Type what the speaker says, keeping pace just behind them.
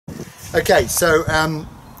Okay, so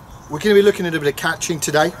we're going to be looking at a bit of catching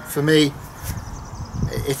today. For me,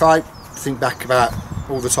 if I think back about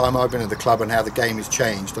all the time I've been at the club and how the game has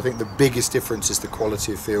changed, I think the biggest difference is the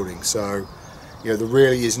quality of fielding. So, you know, there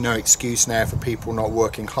really is no excuse now for people not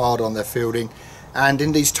working hard on their fielding. And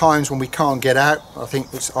in these times when we can't get out, I think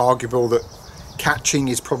it's arguable that catching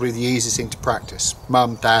is probably the easiest thing to practice.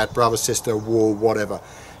 Mum, dad, brother, sister, wall, whatever.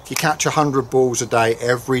 If you catch 100 balls a day,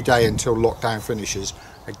 every day until lockdown finishes,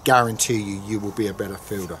 I guarantee you will be a better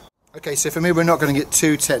fielder. Okay, so for me, we're not going to get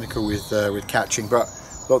too technical with catching, but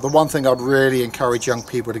the one thing I'd really encourage young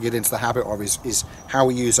people to get into the habit of is how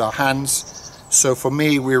we use our hands. So for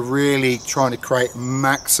me, we're really trying to create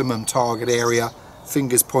maximum target area,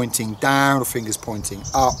 fingers pointing down or fingers pointing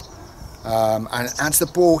up. And as the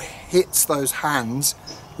ball hits those hands,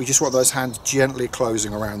 we just want those hands gently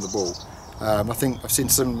closing around the ball. I think I've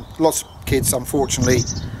seen lots of kids, unfortunately,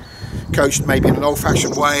 coached maybe in an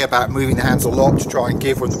old-fashioned way about moving the hands a lot to try and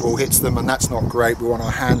give when the ball hits them, and that's not great. We want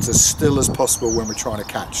our hands as still as possible when we're trying to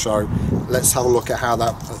catch. So let's have a look at how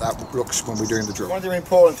that looks when we're doing the drill. One of the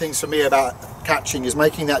important things for me about catching is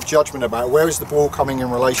making that judgment about where is the ball coming in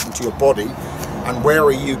relation to your body and where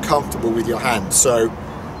are you comfortable with your hands. So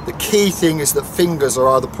the key thing is that fingers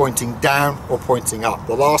are either pointing down or pointing up.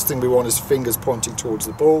 The last thing we want is fingers pointing towards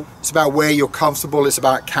the ball. It's about where you're comfortable, it's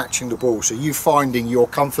about catching the ball. So you finding your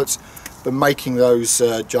comforts but making those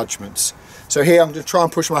judgments. So here I'm going to try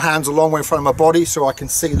and push my hands a long way in front of my body so I can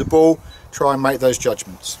see the ball, try and make those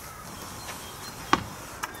judgments.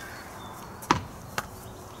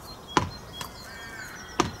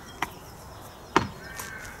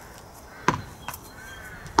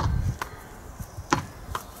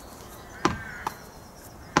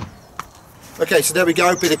 Okay, so there we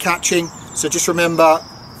go, bit of catching. So just remember,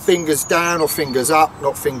 fingers down or fingers up,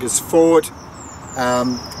 not fingers forward.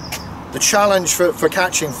 The challenge for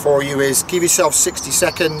catching for you is give yourself 60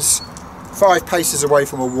 seconds, 5 paces away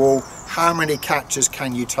from a wall. How many catches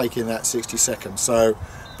can you take in that 60 seconds? So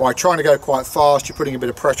by trying to go quite fast, you're putting a bit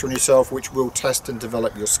of pressure on yourself, which will test and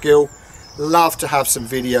develop your skill. Love to have some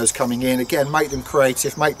videos coming in. Again, make them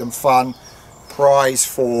creative, make them fun. Prize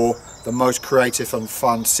for the most creative and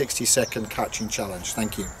fun 60-second catching challenge.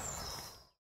 Thank you.